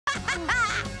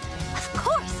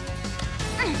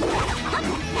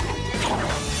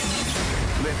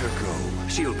her go.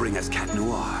 She'll bring us Cat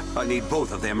Noir. I need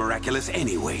both of them miraculous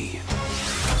anyway.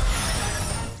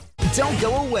 Don't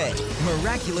go away.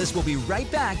 Miraculous will be right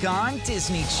back on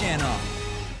Disney Channel.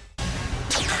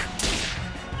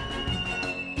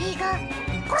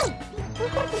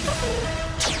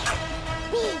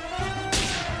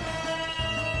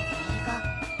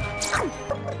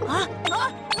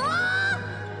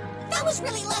 That was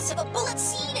really less of a bullet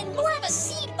seed and more of a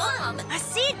seed bomb. A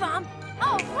seed bomb?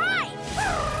 All right!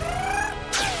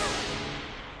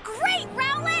 Great,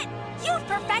 Rowlet! You've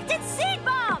perfected seed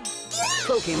bomb!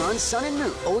 Pokemon Sun and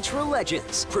Moon Ultra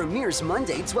Legends premieres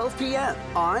Monday, 12 p.m.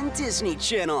 on Disney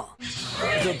Channel.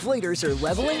 The Bladers are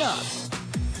leveling up.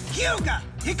 Hyuga!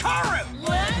 Hikaru!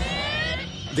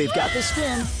 They've got the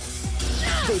spin.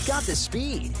 They've got the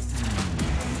speed.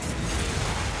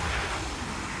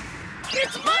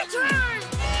 It's my turn!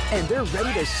 And they're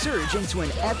ready to surge into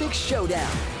an epic showdown.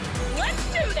 Let's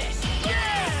do this!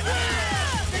 Yeah!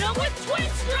 Fiddle with Twin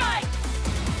Strike!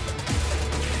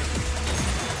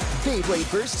 Beyblade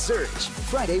Burst Surge,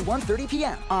 Friday, 1:30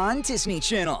 p.m. on Disney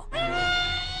Channel.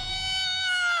 Hi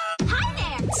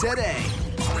there! Today,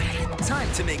 time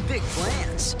to make big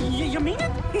plans. You mean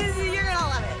it? You're gonna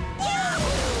love it.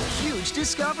 Huge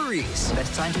discoveries.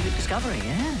 Best scientific discovery,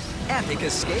 yes. Epic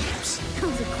escapes. That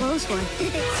was a close one.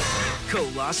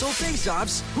 Colossal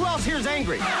face-offs. Who else here's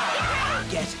angry?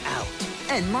 Get out.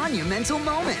 And monumental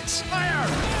moments. Fire!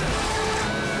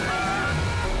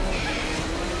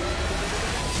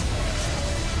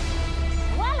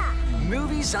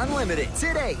 Movies Unlimited,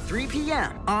 today, 3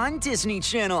 p.m. on Disney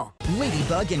Channel.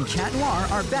 Ladybug and Cat Noir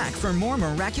are back for more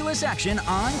miraculous action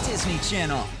on Disney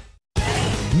Channel.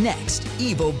 Next,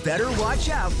 evil better watch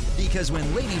out, because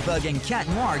when Ladybug and Cat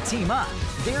Noir team up,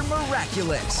 they're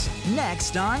miraculous.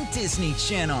 Next on Disney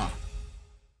Channel.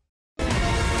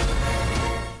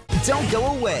 Don't go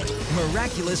away.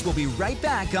 Miraculous will be right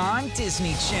back on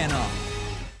Disney Channel.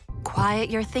 Quiet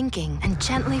your thinking and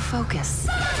gently focus.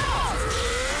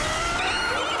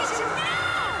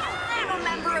 I'm a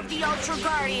member of the Ultra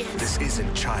Guardians. This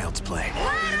isn't child's play.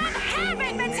 Let 'em have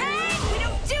it, Matang! We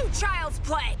don't do child's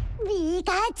play.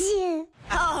 Pikachu.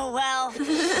 Oh, well.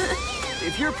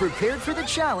 If you're prepared for the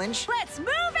challenge, Let's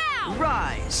move out!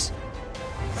 rise.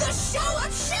 The show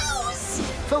of shows!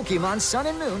 Pokemon Sun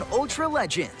and Moon Ultra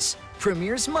Legends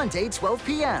premieres Monday, 12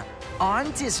 p.m.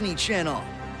 on Disney Channel.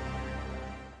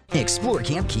 Explore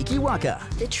Camp Kikiwaka,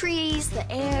 The trees, the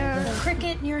air, the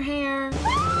cricket in your hair.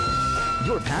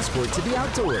 your passport to the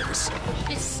outdoors.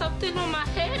 Is something on my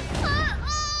head?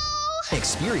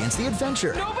 Experience the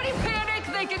adventure, Nobody panic!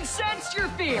 They can sense your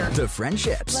fear! the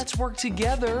friendships, Let's work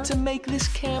together to make this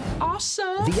camp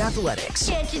awesome! the athletics.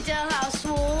 Can't you tell how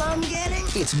swole I'm getting?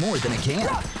 It's more than a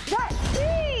camp.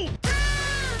 Hey!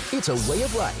 It's a way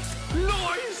of life.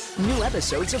 Noise! New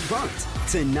episodes of Bunked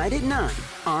tonight at 9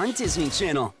 on Disney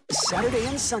Channel. Saturday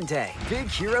and Sunday, Big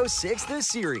Hero 6 the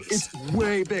series. It's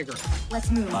way bigger. Let's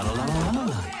move.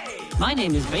 My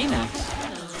name is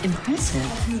Baymax. Impressive.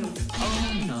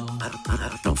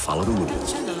 I don't follow the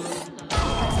rules.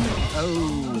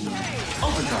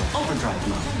 Overdrive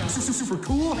mode. This is super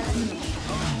cool.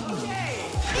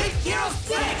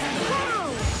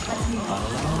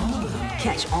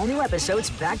 Catch all new episodes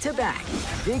back to back.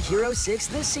 Big Hero 6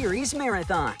 the series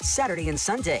marathon. Saturday and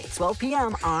Sunday, 12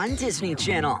 p.m. on Disney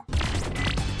Channel.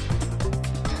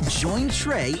 Join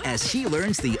Trey as he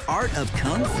learns the art of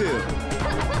Kung Fu.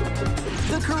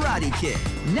 The Karate Kid,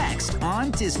 next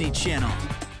on Disney Channel.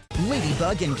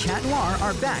 Ladybug and Cat Noir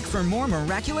are back for more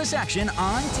miraculous action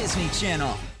on Disney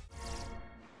Channel.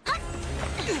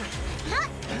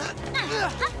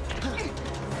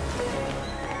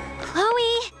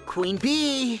 Chloe! Queen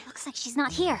Bee, Looks like she's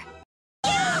not here.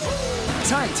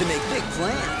 time to make big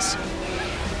plans.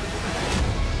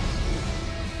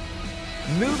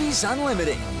 Movies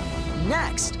Unlimited,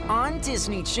 next on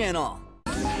Disney Channel.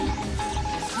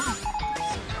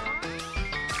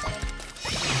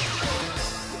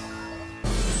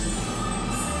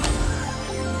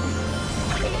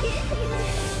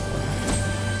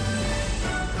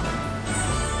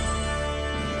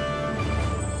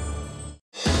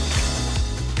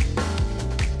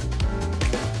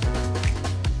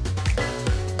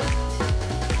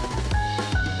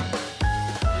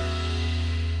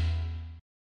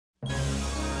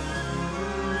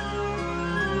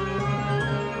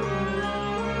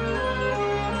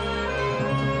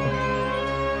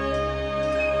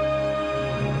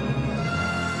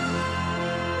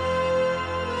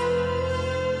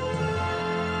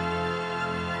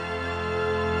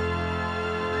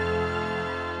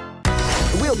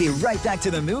 We'll be right back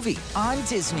to the movie on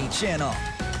Disney Channel.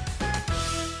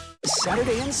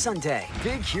 Saturday and Sunday.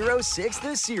 Big Hero 6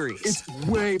 the series. It's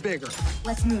way bigger.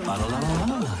 Let's move.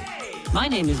 My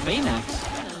name is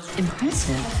Baymax.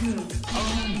 Impressive.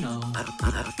 Oh, no.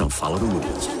 Don't follow the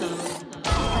rules.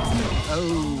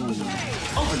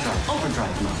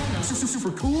 Overdrive mode.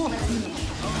 Super cool.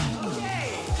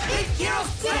 Big Hero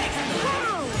 6!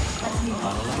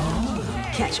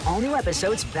 Catch all new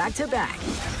episodes back to back.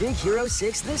 Big Hero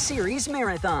 6 the series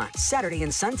marathon. Saturday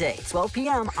and Sunday, 12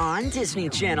 p.m. on Disney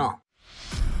Channel.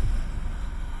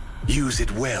 Use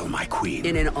it well, my queen.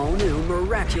 In an all-new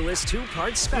miraculous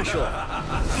 2-part special.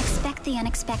 Expect the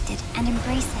unexpected and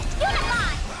embrace it.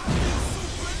 Unify!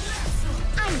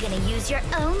 I'm gonna use your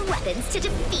own weapons to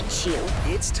defeat you.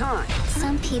 It's time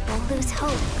Some people lose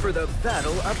hope. for the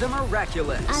Battle of the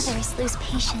Miraculous. Others lose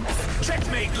patience.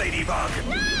 Checkmate, Ladybug.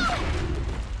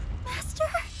 Master?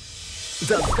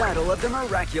 The Battle of the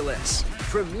Miraculous.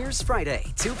 Premieres Friday,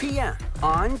 2 p.m.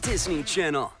 on Disney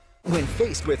Channel. When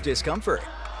faced with discomfort,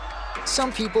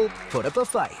 some people put up a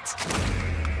fight.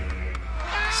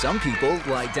 Some people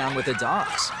lie down with the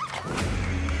dogs.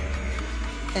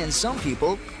 And some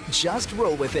people just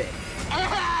roll with it.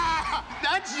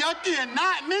 That's yucky and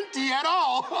not minty at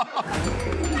all.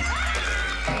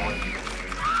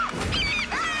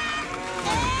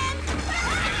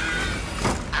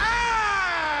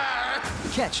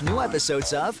 Catch new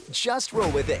episodes of Just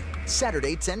Roll With It,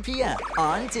 Saturday, 10 p.m.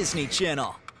 on Disney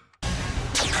Channel.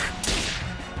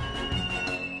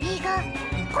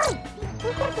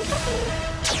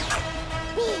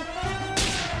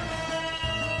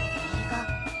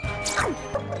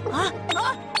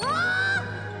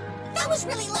 That was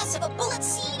really less of a bullet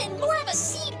seed and more of a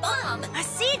seed bomb. A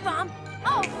seed bomb?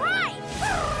 Oh, right!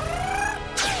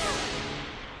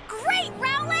 Great,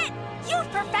 Rowlet! You've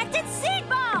perfected seed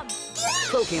bomb!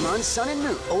 Pokemon Sun and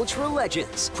Moon Ultra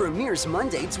Legends premieres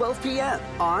Monday, 12 p.m.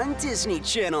 on Disney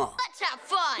Channel. Let's have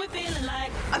fun! We're feeling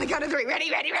like, On the count of 3,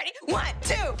 ready? 1,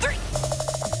 2, 3!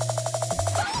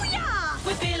 Booyah!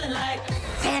 we're feeling like,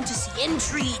 Fantasy,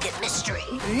 intrigue, and mystery.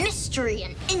 Mystery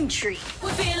and intrigue.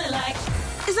 we're feeling like,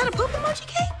 Is that a poop emoji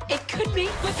cake? it could be,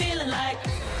 we're feeling like,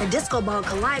 A disco ball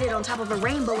collided on top of a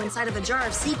rainbow inside of a jar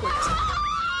of sequins.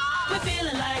 we're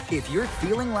feeling like, If you're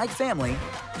feeling like family,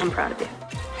 I'm proud of you.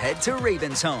 head to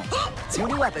Raven's Home. 2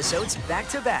 new episodes back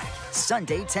to back.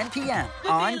 Sunday, 10 p.m.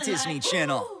 on Disney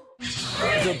Channel.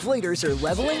 The Bladers are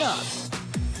leveling up.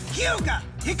 Hyuga!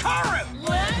 Hikaru!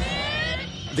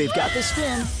 They've got the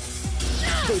spin.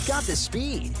 They've got the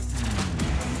speed.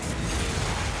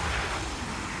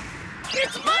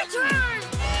 It's my turn!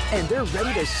 And they're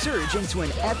ready to surge into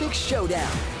an epic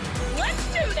showdown. Let's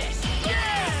do this!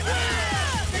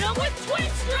 Yeah! Now with Twin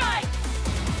Strike!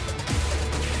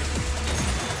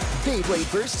 Beyblade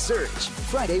vs. Surge,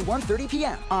 Friday, 1:30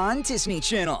 p.m. on Disney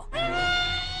Channel.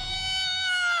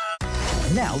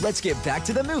 Now let's get back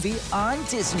to the movie on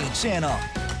Disney Channel.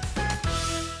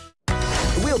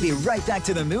 We'll be right back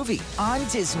to the movie on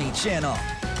Disney Channel.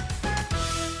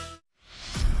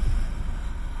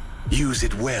 Use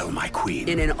it well, my queen.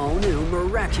 In an all-new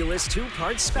miraculous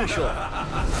 2-part special.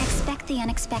 Expect the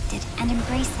unexpected and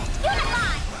embrace it.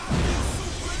 Unify!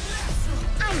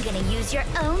 I'm gonna use your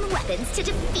own weapons to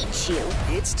defeat you.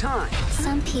 It's time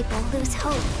Some people lose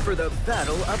hope. for the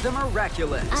Battle of the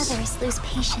Miraculous. Others lose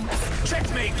patience.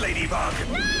 Checkmate, Ladybug.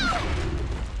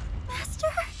 Master?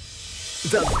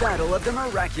 The Battle of the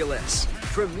Miraculous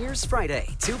premieres Friday,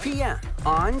 2 p.m.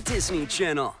 on Disney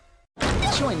Channel.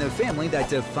 Join the family that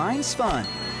defines fun.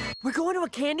 We're going to a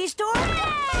candy store?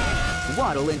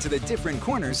 Waddle into the different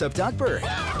corners of Duckburg.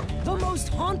 The most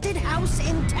haunted house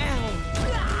in town.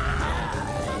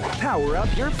 Power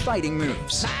up your fighting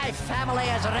moves. My family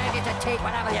is ready to take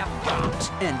whatever you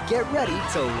want. And get ready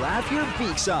to laugh your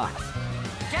beaks off.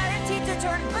 Guaranteed to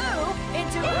turn boo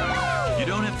into woo! You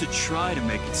don't have to try to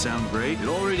make it sound great. It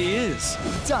already is.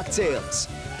 DuckTales.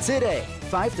 Today,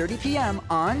 5:30 p.m.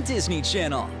 on Disney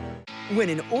Channel. When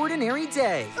an ordinary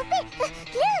day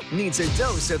needs a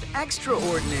dose of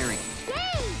extraordinary.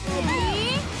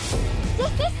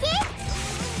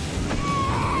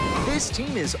 This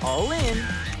team is all in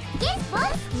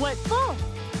What for?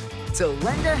 to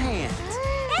lend a hand,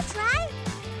 That's right.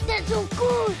 That's so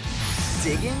cool.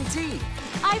 dig in deep,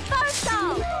 I first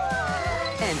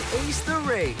and ace the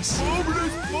race.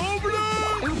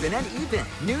 Even and Even,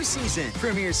 new season,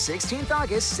 premieres 16th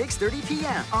August, 6:30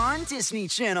 p.m. on Disney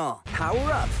Channel.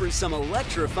 Power up for some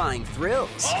electrifying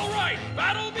thrills. All right,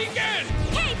 battle begins!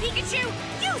 Hey, Pikachu!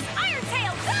 Use Iron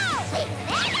Tail, go!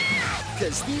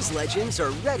 Because these legends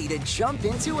are ready to jump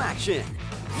into action.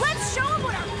 Let's show them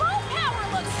what our full power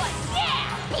looks like!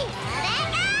 Yeah!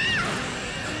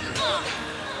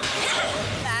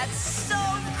 That's so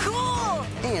cool!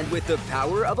 And with the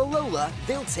power of Alola,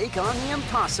 they'll take on the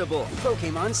impossible.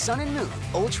 Pokemon Sun and Moon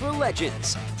Ultra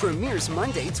Legends premieres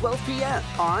Monday, 12 p.m.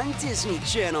 on Disney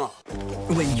Channel.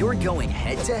 When you're going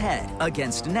head-to-head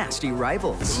against nasty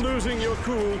rivals, losing your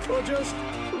cool or just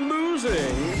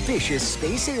losing, vicious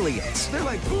space aliens, they're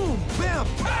like boom, bam,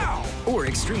 pow, or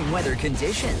extreme weather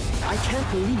conditions, I can't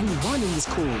believe we won in this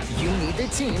cool. you need the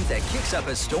team that kicks up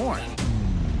a storm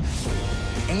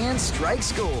and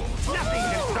strikes gold. Nothing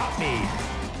can stop me.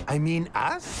 I mean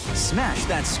us? Smash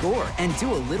that score and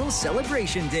do a little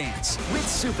celebration dance with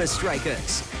Super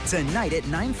Strikers tonight at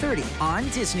 9:30 on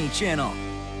Disney Channel.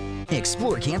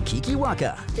 Explore Camp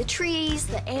Kikiwaka, The trees,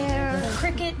 the air, The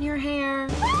cricket in your hair.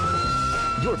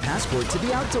 your passport to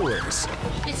the outdoors.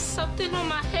 Is something on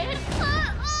my head?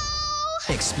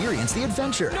 Experience the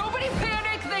adventure, Nobody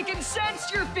panic, they can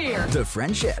sense your fear. the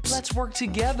friendships, Let's work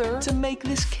together to make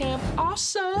this camp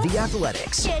awesome. the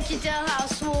athletics. Can't you tell how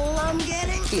swole I'm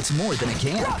getting? It's more than a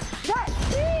camp.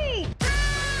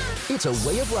 It's a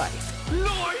way of life.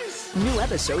 noise. New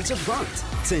episodes of Bunked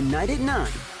tonight at 9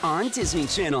 on Disney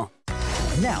Channel.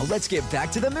 Now let's get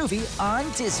back to the movie on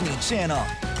Disney Channel.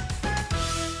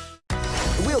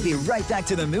 We'll be right back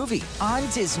to the movie on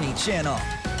Disney Channel.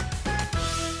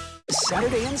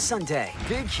 Saturday and Sunday,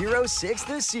 Big Hero 6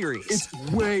 the series.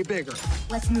 It's way bigger.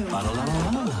 Let's move.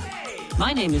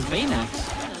 My name is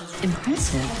Baymax.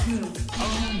 Impressive.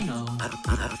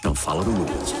 Don't follow the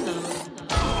rules.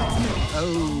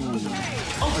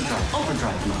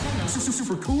 Overdrive mode.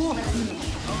 Super cool.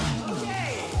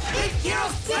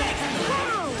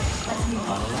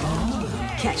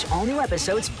 Catch all new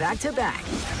episodes back to back.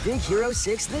 Big Hero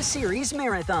 6 the series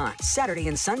marathon. Saturday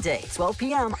and Sunday, 12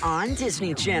 p.m. on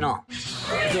Disney Channel.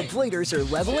 The Bladers are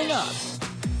leveling up.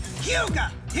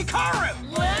 Hyuga! Hikaru!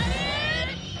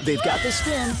 They've got the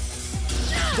spin.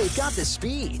 They've got the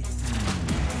speed.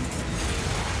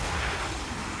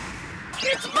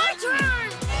 It's my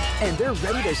turn! And they're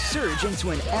ready to surge into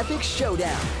an epic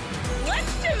showdown.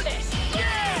 Let's do this!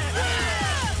 Yeah!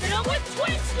 Hit 'em with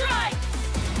Twin Strike!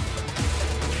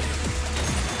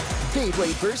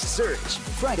 Beyblade Burst Surge,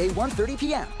 Friday, 1:30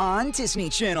 p.m. on Disney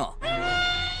Channel.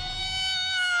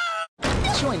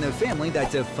 Join the family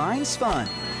that defines fun.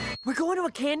 We're going to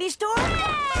a candy store?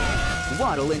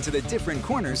 Waddle into the different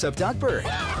corners of Duckburg.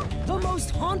 The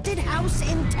most haunted house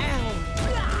in town.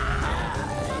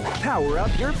 Power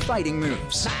up your fighting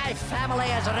moves. My family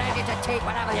is ready to take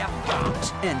whatever you've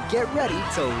got. And get ready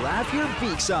to laugh your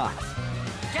beaks off.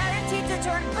 Guaranteed to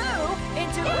turn boo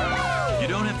into woo! You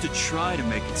don't have to try to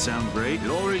make it sound great. It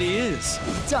already is.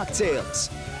 DuckTales.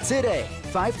 Today,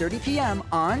 5:30 p.m.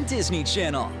 on Disney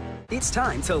Channel. It's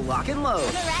time to lock and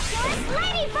load. Miraculous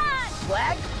Ladybug!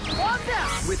 Flag, calm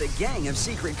down. With a gang of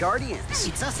secret guardians.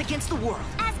 It's us against the world.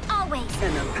 As always.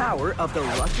 And the power of the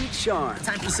Lucky Charm.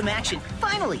 Time for some action.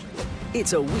 Finally.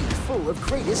 It's a week full of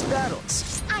greatest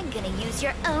battles. I'm gonna use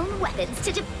your own weapons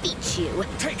to defeat you.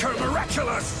 Take her,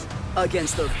 Miraculous!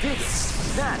 Against the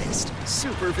biggest, baddest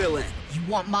supervillain. You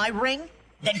want my ring?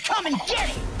 Then come and get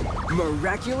it!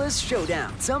 Miraculous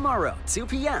Showdown, tomorrow, 2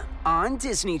 p.m. on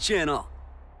Disney Channel.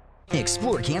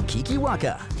 Explore Camp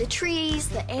Kikiwaka, The trees,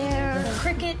 the air, The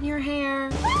cricket in your hair.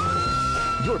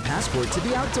 your passport to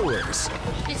the outdoors.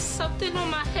 Is something on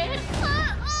my head?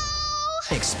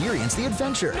 Experience the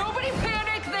adventure, Nobody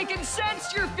panic, they can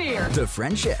sense your fear. the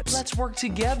friendships, Let's work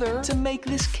together to make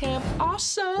this camp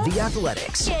awesome. the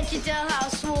athletics. Can't you tell how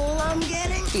swole I'm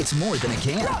getting? It's more than a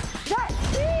camp.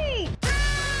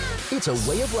 It's a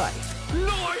way of life.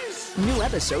 Noise. New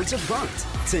episodes of Bunked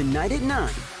tonight at 9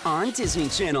 on Disney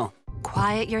Channel.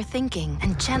 Quiet your thinking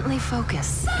and gently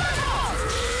focus.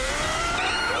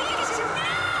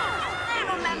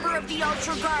 I'm a member of the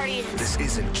Ultra Guardians. This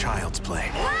isn't child's play.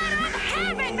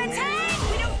 Hey, Big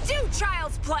Matang! We don't do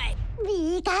child's play.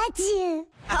 Pikachu.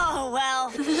 Oh,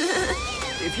 well.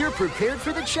 If you're prepared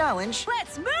for the challenge,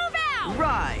 Let's move out!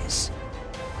 rise.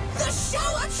 The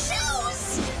show of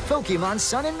shows! Pokemon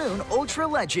Sun and Moon Ultra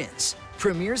Legends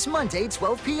premieres Monday,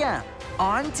 12 p.m.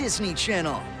 on Disney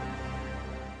Channel.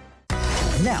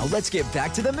 Now let's get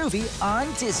back to the movie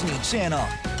on Disney Channel.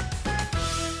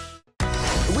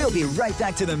 We'll be right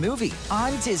back to the movie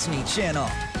on Disney Channel.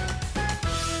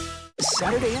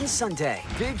 Saturday and Sunday,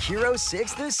 Big Hero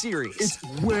 6 the series. It's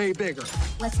way bigger.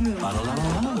 Let's move.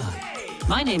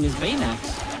 My name is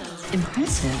Baymax.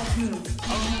 Impressive.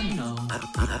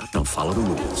 Don't follow the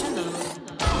rules.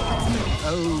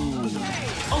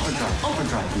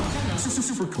 Overdrive mode.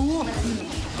 Super cool.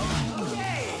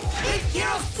 Big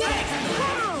Hero 6!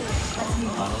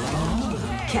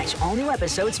 Catch all new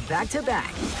episodes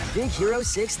back-to-back. Big Hero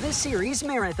 6 The Series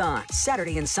Marathon,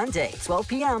 Saturday and Sunday, 12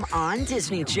 p.m. on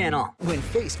Disney Channel. When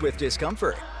faced with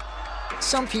discomfort,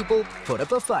 some people put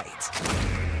up a fight.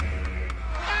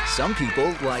 Some people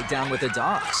lie down with the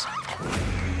dogs.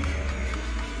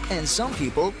 And some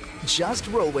people just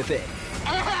roll with it.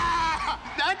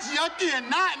 That's yucky and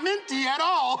not minty at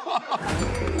all.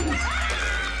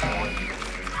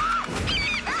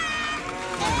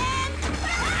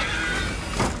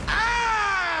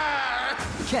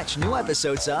 Catch new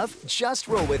episodes of Just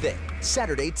Roll With It,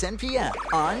 Saturday, 10 p.m.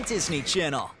 on Disney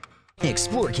Channel.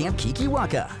 Explore Camp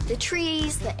Kikiwaka. The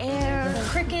trees, the air, the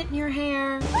cricket in your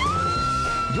hair.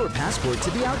 Your passport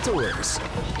to the outdoors.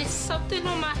 Is something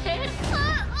on my head?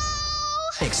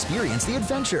 Experience the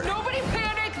adventure. Nobody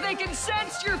panic, they can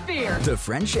sense your fear. The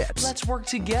friendships. Let's work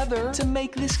together to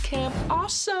make this camp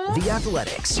awesome. The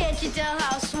athletics. Can't you tell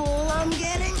how swole I'm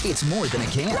getting? It's more than a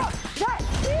camp.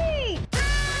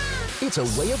 It's a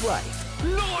way of life.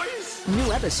 Noise!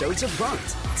 New episodes of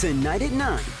Bunked, tonight at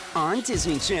 9 on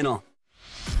Disney Channel.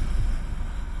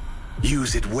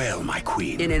 Use it well, my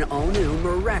queen. In an all-new,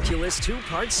 miraculous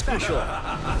two-part special.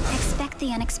 Expect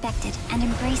the unexpected and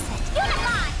embrace it.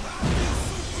 Unify!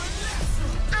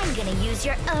 I'm gonna use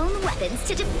your own weapons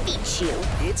to defeat you.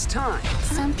 It's time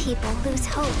Some people lose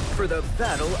hope. for the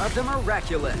Battle of the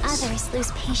Miraculous. Others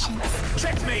lose patience.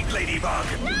 Checkmate, Ladybug!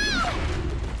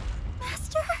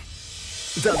 Master?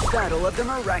 The Battle of the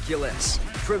Miraculous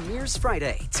premieres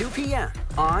Friday, 2 p.m.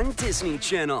 on Disney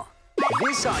Channel.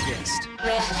 This August,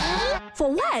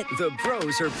 For what? the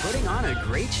Bros are putting on a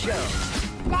great show.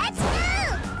 Let's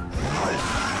go!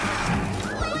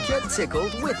 Get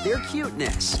tickled with their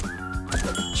cuteness,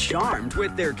 charmed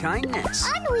with their kindness,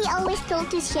 Aren't we always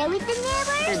told to share with the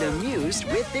neighbors? and amused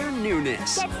with their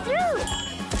newness. That's true!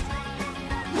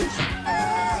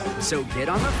 So get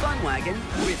on the fun wagon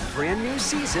with brand new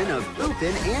season of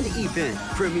Oopin' and Eepin'.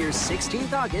 Premieres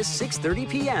 16th August, 6:30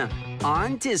 p.m.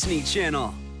 on Disney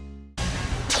Channel.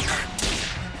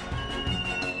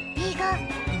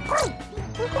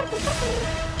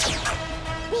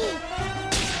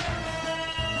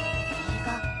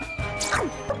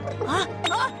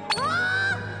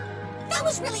 That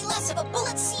was really less of a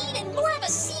bullet seed and more of a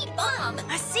seed bomb.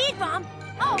 A seed bomb?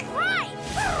 All right!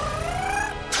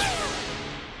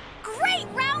 Great,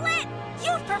 Rowlet!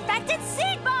 You've perfected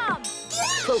seed bomb!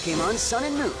 Pokemon Sun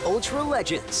and Moon Ultra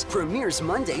Legends premieres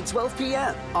Monday, 12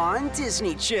 p.m. on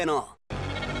Disney Channel.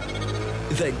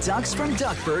 The Ducks from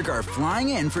Duckburg are flying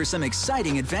in for some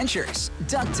exciting adventures.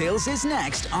 DuckTales is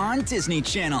next on Disney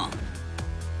Channel.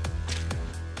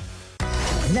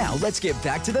 Now let's get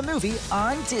back to the movie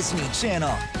on Disney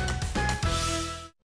Channel.